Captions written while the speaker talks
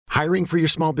Hiring for your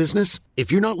small business?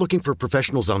 If you're not looking for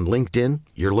professionals on LinkedIn,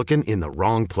 you're looking in the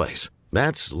wrong place.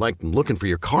 That's like looking for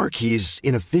your car keys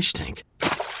in a fish tank.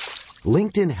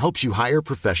 LinkedIn helps you hire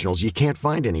professionals you can't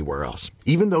find anywhere else,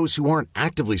 even those who aren't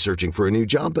actively searching for a new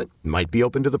job but might be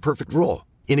open to the perfect role.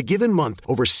 In a given month,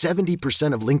 over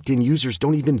 70% of LinkedIn users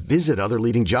don't even visit other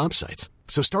leading job sites.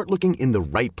 So start looking in the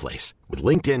right place. With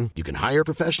LinkedIn, you can hire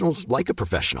professionals like a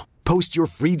professional. Post your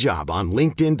free job on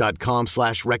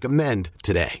linkedin.com/recommend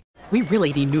today. We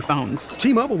really need new phones.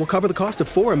 T-Mobile will cover the cost of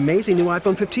 4 amazing new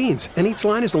iPhone 15s, and each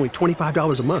line is only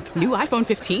 $25 a month. New iPhone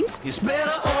 15s? It's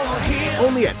better over here.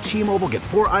 Only at T-Mobile, get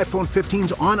 4 iPhone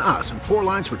 15s on us and 4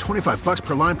 lines for $25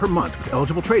 per line per month with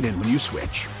eligible trade-in when you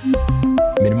switch.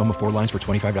 Minimum of 4 lines for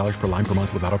 $25 per line per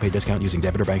month with autopay discount using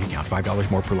debit or bank account.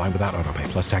 $5 more per line without autopay,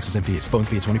 plus taxes and fees. Phone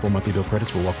fee at 24 monthly bill credits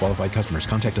for well-qualified customers.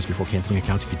 Contact us before canceling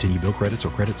account to continue bill credits or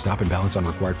credit stop and balance on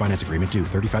required finance agreement due.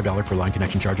 $35 per line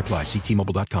connection charge applies. See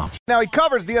T-Mobile.com. Now he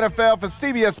covers the NFL for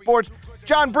CBS Sports.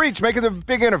 John Breach making the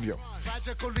big interview.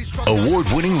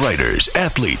 Award-winning writers,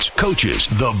 athletes, coaches,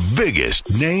 the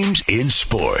biggest names in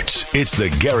sports. It's the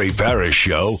Gary Parrish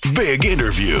Show Big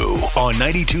Interview on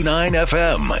 92.9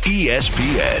 FM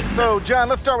ESPN. So, John,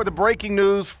 let's start with the breaking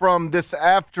news from this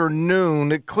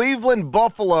afternoon. Cleveland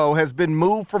Buffalo has been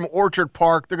moved from Orchard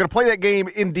Park. They're going to play that game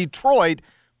in Detroit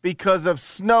because of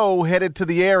snow headed to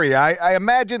the area. I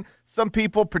imagine some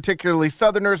people, particularly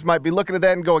Southerners, might be looking at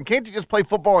that and going, can't you just play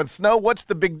football in snow? What's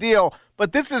the big deal?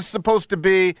 But this is supposed to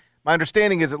be, my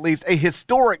understanding is at least, a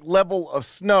historic level of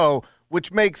snow,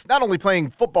 which makes not only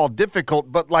playing football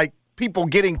difficult, but like people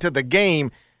getting to the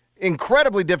game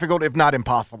incredibly difficult, if not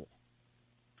impossible.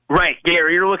 Right,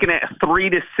 Gary, you're looking at 3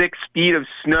 to 6 feet of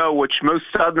snow, which most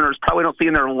Southerners probably don't see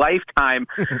in their lifetime.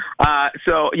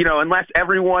 So, unless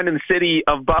everyone in the city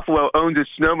of Buffalo owns a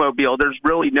snowmobile, there's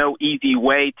really no easy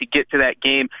way to get to that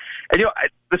game. And,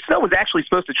 the snow was actually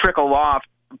supposed to trickle off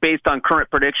based on current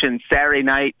predictions Saturday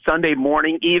night, Sunday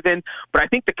morning even. But I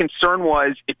think the concern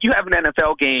was if you have an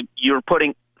NFL game, you're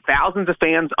putting thousands of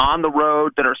fans on the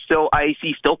road that are still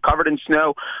icy, still covered in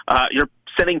snow. You're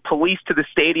sending police to the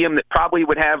stadium that probably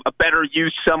would have a better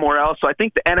use somewhere else. So I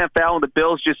think the NFL and the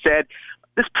Bills just said,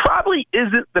 this probably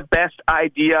isn't the best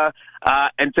idea.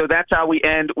 And so that's how we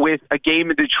end with a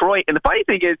game in Detroit. And the funny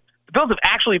thing is, the Bills have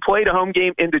actually played a home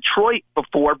game in Detroit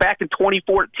before. Back in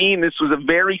 2014, this was a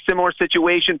very similar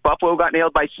situation. Buffalo got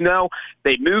nailed by snow.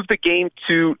 They moved the game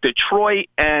to Detroit,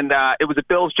 and it was a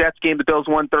Bills-Jets game. The Bills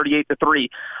won 38-3.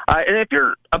 And if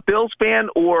you're a Bills fan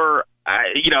or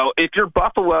if you're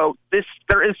Buffalo,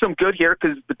 there is some good here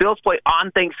because the Bills play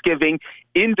on Thanksgiving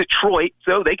in Detroit,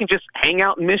 so they can just hang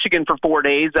out in Michigan for 4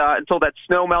 days until that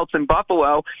snow melts in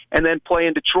Buffalo and then play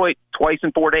in Detroit twice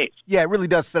in 4 days. Yeah, it really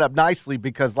does set up nicely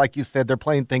because, like you said, they're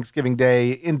playing Thanksgiving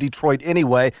Day in Detroit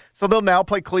anyway. So they'll now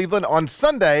play Cleveland on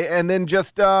Sunday and then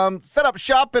just set up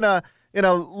shop in a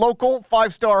local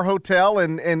 5-star hotel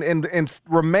and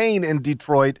remain in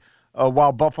Detroit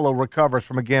while Buffalo recovers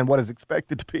from, again, what is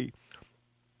expected to be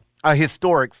a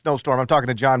historic snowstorm. I'm talking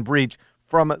to John Breach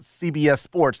from CBS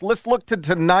Sports. Let's look to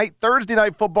tonight, Thursday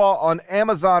Night Football on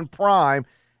Amazon Prime,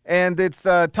 and it's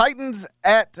Titans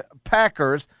at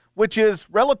Packers, which is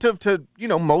relative to,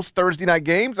 most Thursday night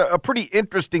games, a pretty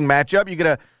interesting matchup. You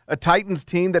get a Titans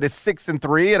team that is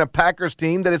 6-3 and a Packers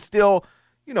team that is still,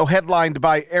 headlined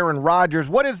by Aaron Rodgers.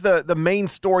 What is the main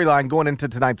storyline going into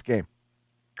tonight's game?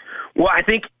 Well, I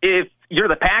think if you're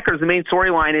the Packers, the main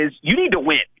storyline is you need to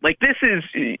win. Like this is,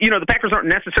 the Packers aren't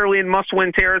necessarily in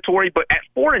must-win territory, but at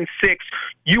 4-6,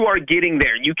 you are getting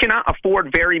there. You cannot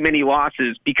afford very many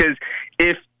losses because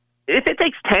if it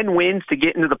takes 10 wins to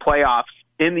get into the playoffs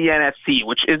in the NFC,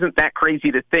 which isn't that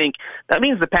crazy to think, that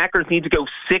means the Packers need to go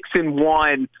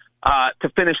 6-1 to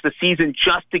finish the season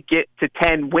just to get to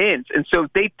 10 wins. And so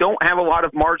they don't have a lot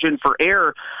of margin for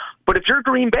error. But if you're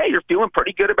Green Bay, you're feeling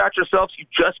pretty good about yourselves. You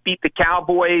just beat the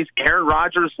Cowboys. Aaron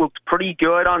Rodgers looked pretty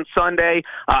good on Sunday.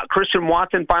 Christian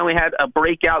Watson finally had a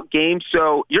breakout game.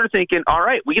 So you're thinking, all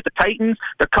right, we get the Titans.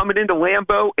 They're coming into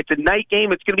Lambeau. It's a night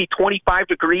game. It's going to be 25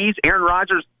 degrees. Aaron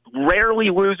Rodgers rarely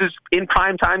loses in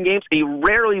primetime games. He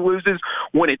rarely loses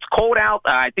when it's cold out.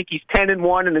 I think he's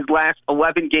 10-1 in his last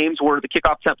 11 games where the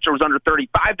kickoff temperature was under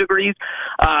 35 degrees.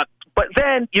 But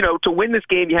then, to win this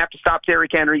game, you have to stop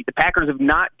Derrick Henry. The Packers have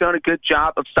not done a good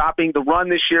job of stopping the run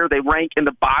this year. They rank in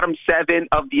the bottom 7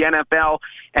 of the NFL.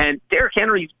 And Derrick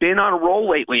Henry's been on a roll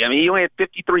lately. I mean, he only had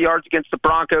 53 yards against the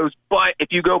Broncos. But if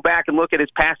you go back and look at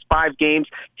his past 5 games,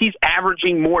 he's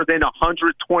averaging more than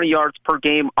 120 yards per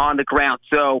game on the ground.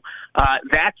 So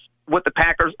that's what the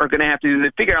Packers are going to have to do.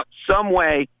 They figure out some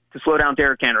way to slow down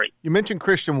Derrick Henry. You mentioned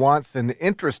Christian Watson.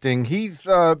 Interesting. He's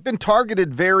been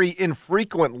targeted very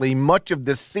infrequently much of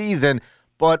this season,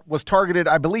 but was targeted,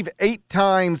 I believe, 8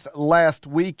 times last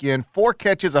weekend. 4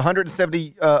 catches,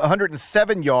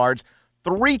 107 yards,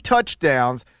 3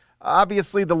 touchdowns.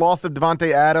 Obviously, the loss of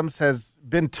Davante Adams has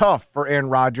been tough for Aaron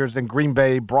Rodgers and Green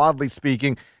Bay, broadly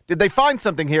speaking. Did they find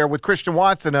something here with Christian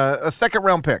Watson, a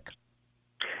second-round pick?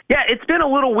 Yeah, it's been a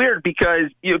little weird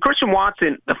because Christian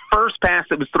Watson, the first pass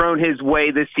that was thrown his way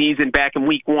this season back in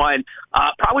week 1,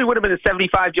 probably would have been a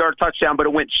 75-yard touchdown, but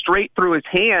it went straight through his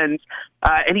hands,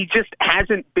 and he just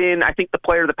hasn't been, I think, the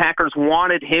player the Packers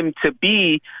wanted him to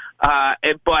be,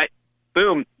 but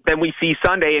boom, then we see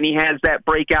Sunday, and he has that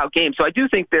breakout game. So I do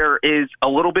think there is a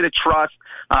little bit of trust.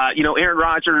 Aaron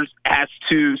Rodgers has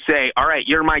to say, all right,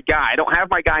 you're my guy. I don't have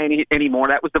my guy anymore.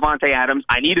 That was Davante Adams.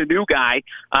 I need a new guy.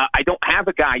 I don't have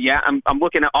a guy yet. I'm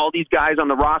looking at all these guys on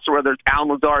the roster, whether it's Allen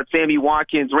Lazard, Sammy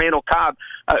Watkins, Randall Cobb.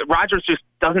 Rodgers just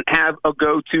doesn't have a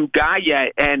go-to guy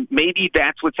yet, and maybe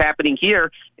that's what's happening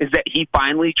here is that he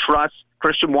finally trusts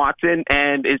Christian Watson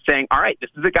and is saying, all right, this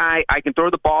is a guy I can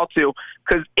throw the ball to,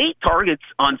 because 8 targets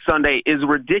on Sunday is a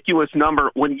ridiculous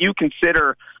number when you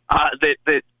consider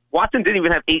that Watson didn't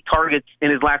even have 8 targets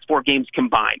in his last 4 games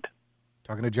combined.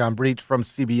 Talking to John Breach from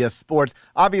CBS Sports.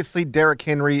 Obviously, Derrick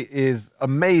Henry is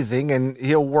amazing, and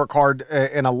he'll work hard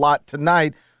and a lot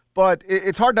tonight, but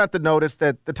it's hard not to notice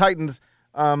that the Titans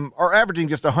are averaging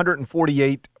just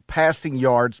 148 passing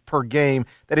yards per game.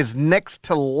 That is next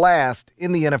to last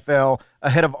in the NFL,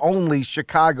 ahead of only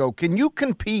Chicago. Can you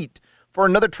compete for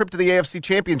another trip to the AFC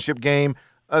Championship game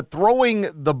throwing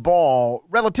the ball,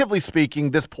 relatively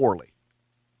speaking, this poorly?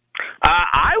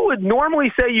 I would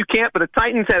normally say you can't, but the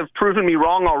Titans have proven me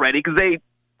wrong already because they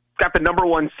got the number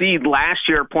 1 seed last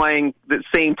year playing the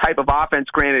same type of offense.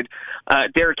 Granted,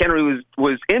 Derrick Henry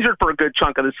was injured for a good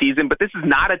chunk of the season, but this is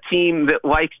not a team that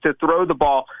likes to throw the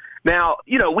ball. Now,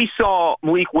 we saw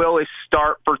Malik Willis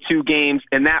start for 2 games,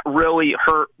 and that really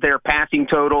hurt their passing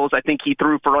totals. I think he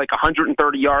threw for like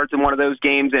 130 yards in one of those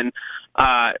games and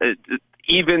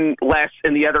even less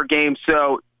in the other game.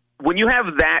 So when you have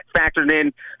that factored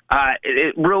in,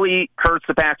 it really hurts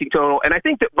the passing total. And I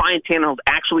think that Ryan Tannehill's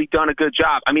actually done a good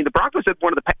job. I mean, the Broncos have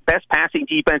one of the best passing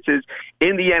defenses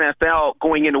in the NFL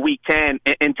going into Week 10,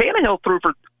 and Tannehill threw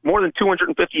for more than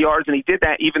 250 yards, and he did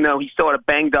that even though he still had a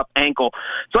banged-up ankle.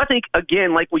 So I think,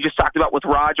 again, like we just talked about with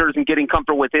Rodgers and getting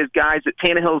comfortable with his guys, that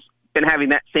Tannehill's been having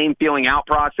that same feeling out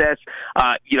process.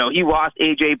 He lost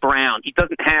A.J. Brown. He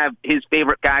doesn't have his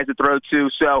favorite guys to throw to,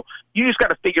 so you just got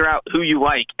to figure out who you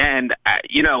like. And,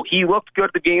 he looked good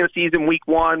at the beginning of the season, Week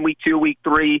 1, Week 2, Week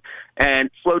 3, and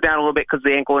slowed down a little bit because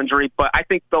of the ankle injury. But I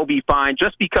think they'll be fine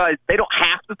just because they don't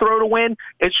have to throw to win.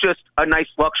 It's just a nice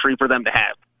luxury for them to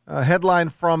have. A headline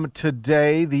from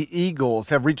today, the Eagles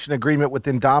have reached an agreement with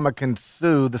Ndamukong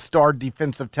Suh, the star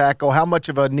defensive tackle. How much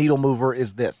of a needle mover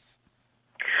is this?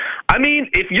 I mean,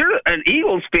 if you're an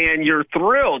Eagles fan, you're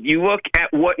thrilled. You look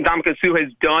at what Ndamukong Suh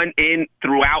has done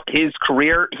throughout his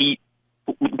career. He's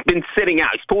been sitting out.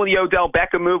 He's pulling the Odell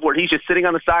Beckham move where he's just sitting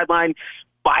on the sideline,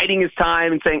 biding his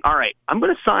time and saying, all right, I'm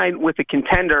going to sign with a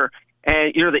contender.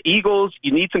 And you're the Eagles.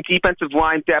 You need some defensive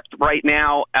line depth right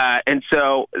now. And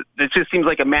so it just seems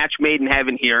like a match made in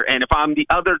heaven here. And if I'm the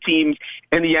other teams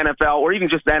in the NFL or even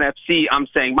just the NFC, I'm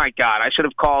saying, my God, I should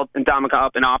have called Ndamukong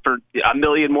up and offered $1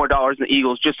 million more in the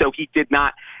Eagles just so he did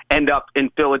not end up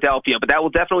in Philadelphia. But that will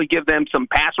definitely give them some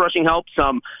pass rushing help,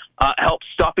 some help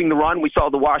stopping the run. We saw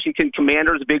the Washington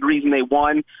Commanders, a big reason they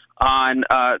won on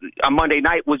Monday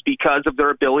night was because of their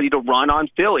ability to run on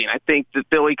Philly. And I think that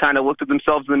Philly kind of looked at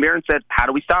themselves in the mirror and said, how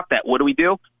do we stop that? What do we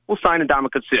do? We'll sign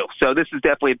Ndamukong Suh. So this is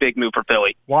definitely a big move for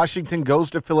Philly. Washington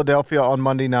goes to Philadelphia on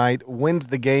Monday night, wins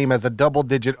the game as a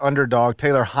double-digit underdog.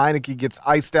 Taylor Heineke gets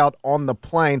iced out on the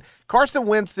plane. Carson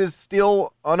Wentz is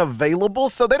still unavailable,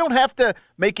 so they don't have to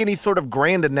make any sort of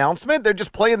grand announcement. They're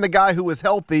just playing the guy who is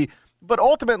healthy. But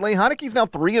ultimately, Heineke's now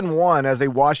 3-1 as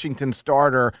a Washington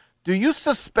starter. Do you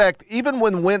suspect, even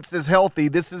when Wentz is healthy,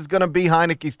 this is going to be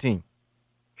Heineke's team?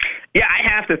 Yeah,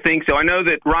 I have to think so. I know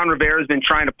that Ron Rivera has been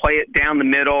trying to play it down the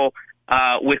middle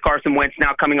with Carson Wentz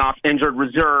now coming off injured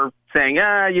reserve, saying,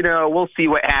 we'll see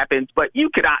what happens. But you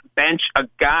cannot bench a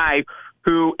guy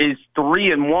who is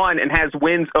 3-1 and has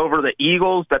wins over the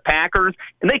Eagles, the Packers,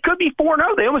 and they could be 4-0.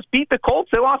 They almost beat the Colts.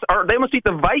 They almost beat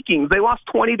the Vikings. They lost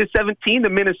 20-17 to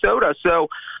Minnesota. So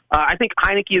I think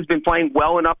Heineke has been playing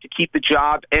well enough to keep the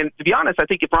job. And to be honest, I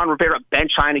think if Ron Rivera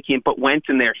bench Heineke and put Wentz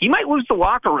in there, he might lose the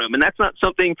locker room, and that's not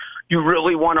something you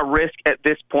really want to risk at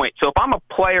this point. So if I'm a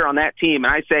player on that team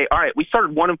and I say, all right, we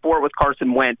started 1-4 with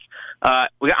Carson Wentz,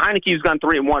 we got Heineke who's gone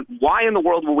 3-1. Why in the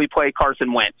world will we play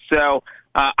Carson Wentz? So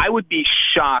I would be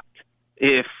shocked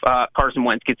if Carson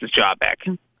Wentz gets his job back.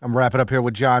 I'm wrapping up here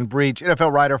with John Breech,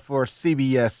 NFL writer for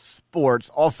CBS Sports,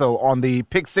 also on the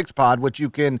Pick Six Pod, which you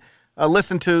can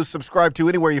listen to, subscribe to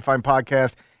anywhere you find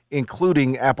podcasts,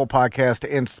 including Apple Podcast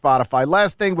and Spotify.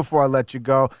 Last thing before I let you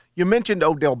go, you mentioned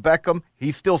Odell Beckham.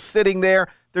 He's still sitting there.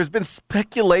 There's been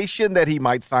speculation that he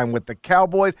might sign with the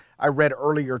Cowboys. I read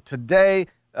earlier today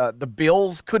the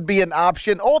Bills could be an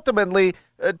option. Ultimately,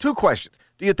 two questions.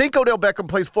 Do you think Odell Beckham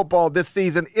plays football this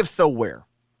season? If so, where?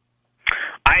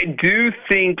 I do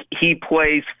think he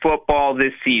plays football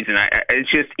this season. It's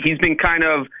just he's been kind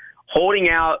of holding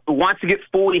out, wants to get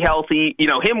fully healthy. You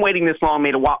know, him waiting this long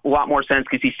made a lot more sense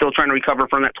because he's still trying to recover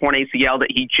from that torn ACL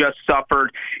that he just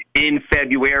suffered in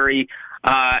February.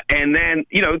 And then,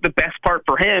 you know, the best part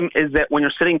for him is that when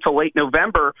you're sitting till late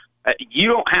November,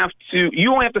 you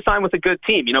only have to sign with a good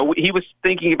team. You know, he was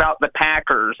thinking about the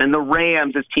Packers and the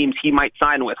Rams as teams he might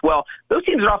sign with. Well, those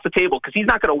teams are off the table because he's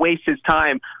not going to waste his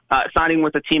time signing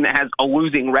with a team that has a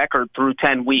losing record through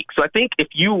 10 weeks. So I think if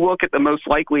you look at the most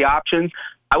likely options,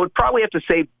 I would probably have to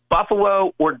say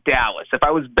Buffalo or Dallas. If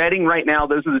I was betting right now,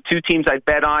 those are the two teams I'd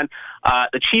bet on.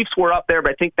 The Chiefs were up there,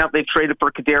 but I think now they've traded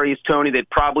for Kadarius Toney, they'd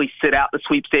probably sit out the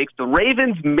sweepstakes. The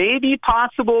Ravens may be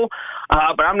possible,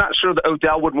 but I'm not sure that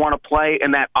Odell would want to play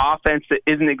in that offense that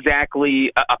isn't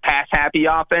exactly a pass-happy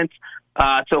offense.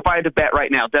 So if I had to bet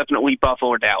right now, definitely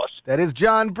Buffalo or Dallas. That is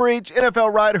John Breech,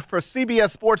 NFL writer for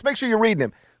CBS Sports. Make sure you're reading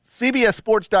him.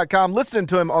 CBSSports.com, listening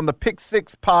to him on the Pick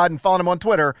Six Pod, and following him on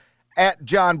Twitter at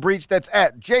John Breech. That's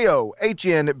at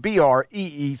JOHNBREECH.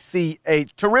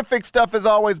 Terrific stuff as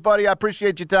always, buddy. I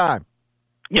appreciate your time.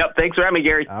 Yep. Thanks for having me,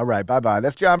 Gary. All right. Bye-bye.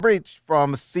 That's John Breech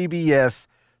from CBS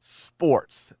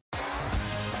Sports.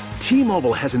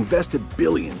 T-Mobile has invested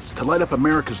billions to light up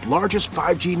America's largest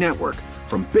 5G network,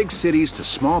 from big cities to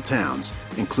small towns,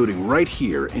 including right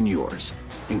here in yours.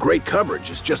 And great coverage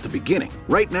is just the beginning.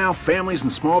 Right now, families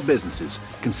and small businesses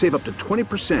can save up to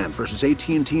 20% versus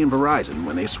AT&T and Verizon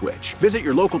when they switch. Visit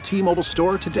your local T-Mobile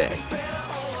store today.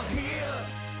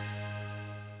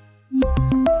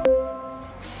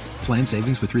 Plan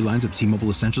savings with 3 lines of T-Mobile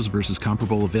Essentials versus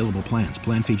comparable available plans.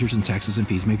 Plan features and taxes and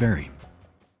fees may vary.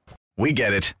 We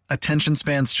get it. Attention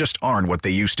spans just aren't what they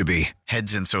used to be.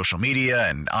 Heads in social media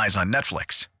and eyes on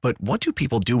Netflix. But what do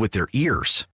people do with their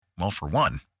ears? Well, for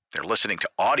one, they're listening to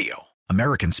audio.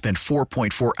 Americans spend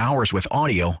 4.4 hours with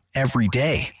audio every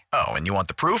day. Oh, and you want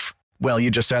the proof? Well, you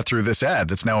just sat through this ad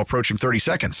that's now approaching 30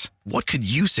 seconds. What could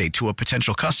you say to a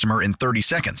potential customer in 30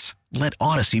 seconds? Let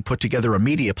Odyssey put together a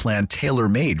media plan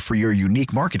tailor-made for your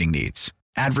unique marketing needs.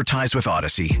 Advertise with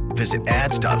Odyssey. Visit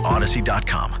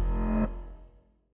ads.odyssey.com.